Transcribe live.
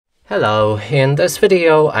Hello, in this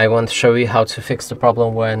video I want to show you how to fix the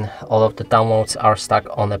problem when all of the downloads are stuck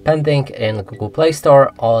on a pending in Google Play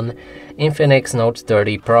Store on Infinix Note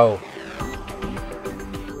 30 Pro.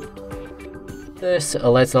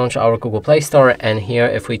 Let's launch our Google Play Store, and here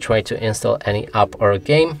if we try to install any app or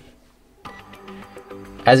game,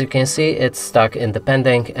 as you can see it's stuck in the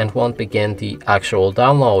pending and won't begin the actual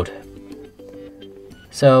download.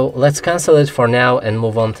 So let's cancel it for now and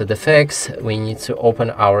move on to the fix. We need to open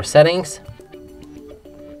our settings,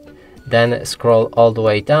 then scroll all the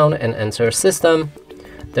way down and enter system.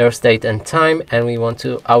 There's date and time, and we want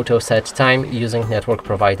to auto set time using network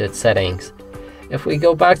provided settings. If we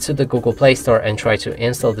go back to the Google Play Store and try to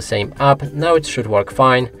install the same app, now it should work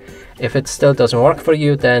fine. If it still doesn't work for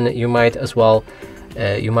you, then you might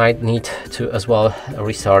need to as well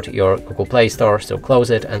restart your Google Play Store. So close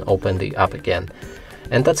it and open the app again.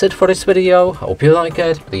 And that's it for this video. Hope you like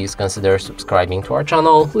it. Please consider subscribing to our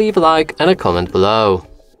channel, leave a like and a comment below.